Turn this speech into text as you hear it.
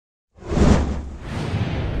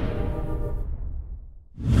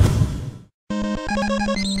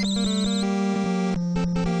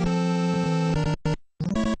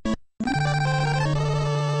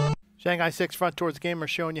Shanghai 6 Front Towards Gamer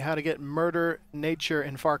showing you how to get Murder Nature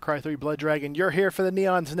in Far Cry 3 Blood Dragon. You're here for the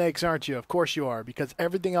neon snakes, aren't you? Of course you are, because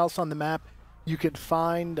everything else on the map you can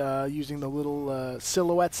find using the little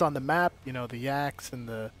silhouettes on the map. You know, the yaks and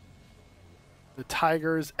the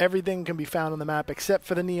tigers. Everything can be found on the map except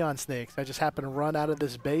for the neon snakes. I just happened to run out of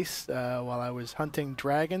this base while I was hunting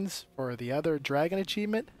dragons for the other dragon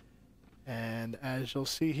achievement. And as you'll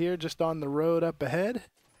see here, just on the road up ahead,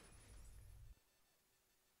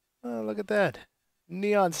 oh, look at that.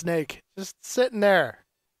 Neon snake. Just sitting there.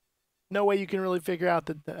 No way you can really figure out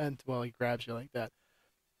and well, he grabs you like that.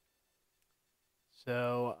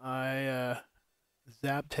 So I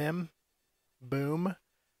zapped him. Boom.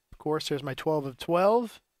 Of course, there's my 12 of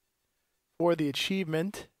 12. For the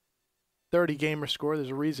achievement, 30 gamer score. There's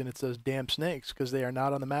a reason it's those damn snakes, because they are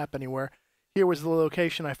not on the map anywhere. Here was the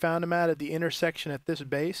location I found them at the intersection at this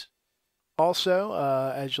base. Also,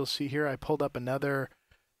 as you'll see here, I pulled up another...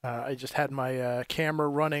 I just had my camera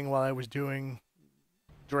running while I was doing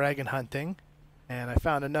dragon hunting, and I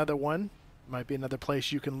found another one. Might be another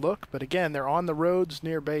place you can look, but again, they're on the roads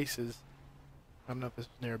near bases. I don't know if this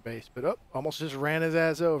is near a base, but oh, almost just ran his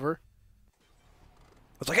ass over.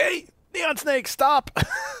 I was like, hey, neon snake, stop!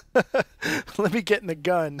 Let me get in the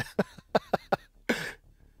gun.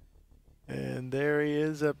 And there he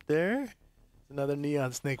is up there. Another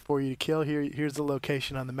neon snake for you to kill. Here's the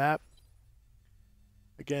location on the map.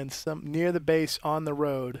 Again, near the base on the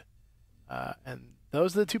road. And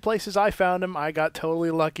those are the two places I found him. I got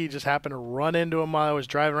totally lucky. Just happened to run into him while I was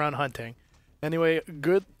driving around hunting. Anyway,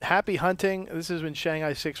 happy hunting. This has been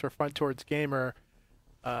Shanghai 6 for Front Towards Gamer.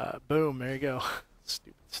 Boom, there you go.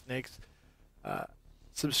 Stupid snakes.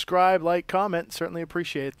 Subscribe, like, comment. Certainly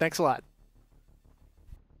appreciate it. Thanks a lot.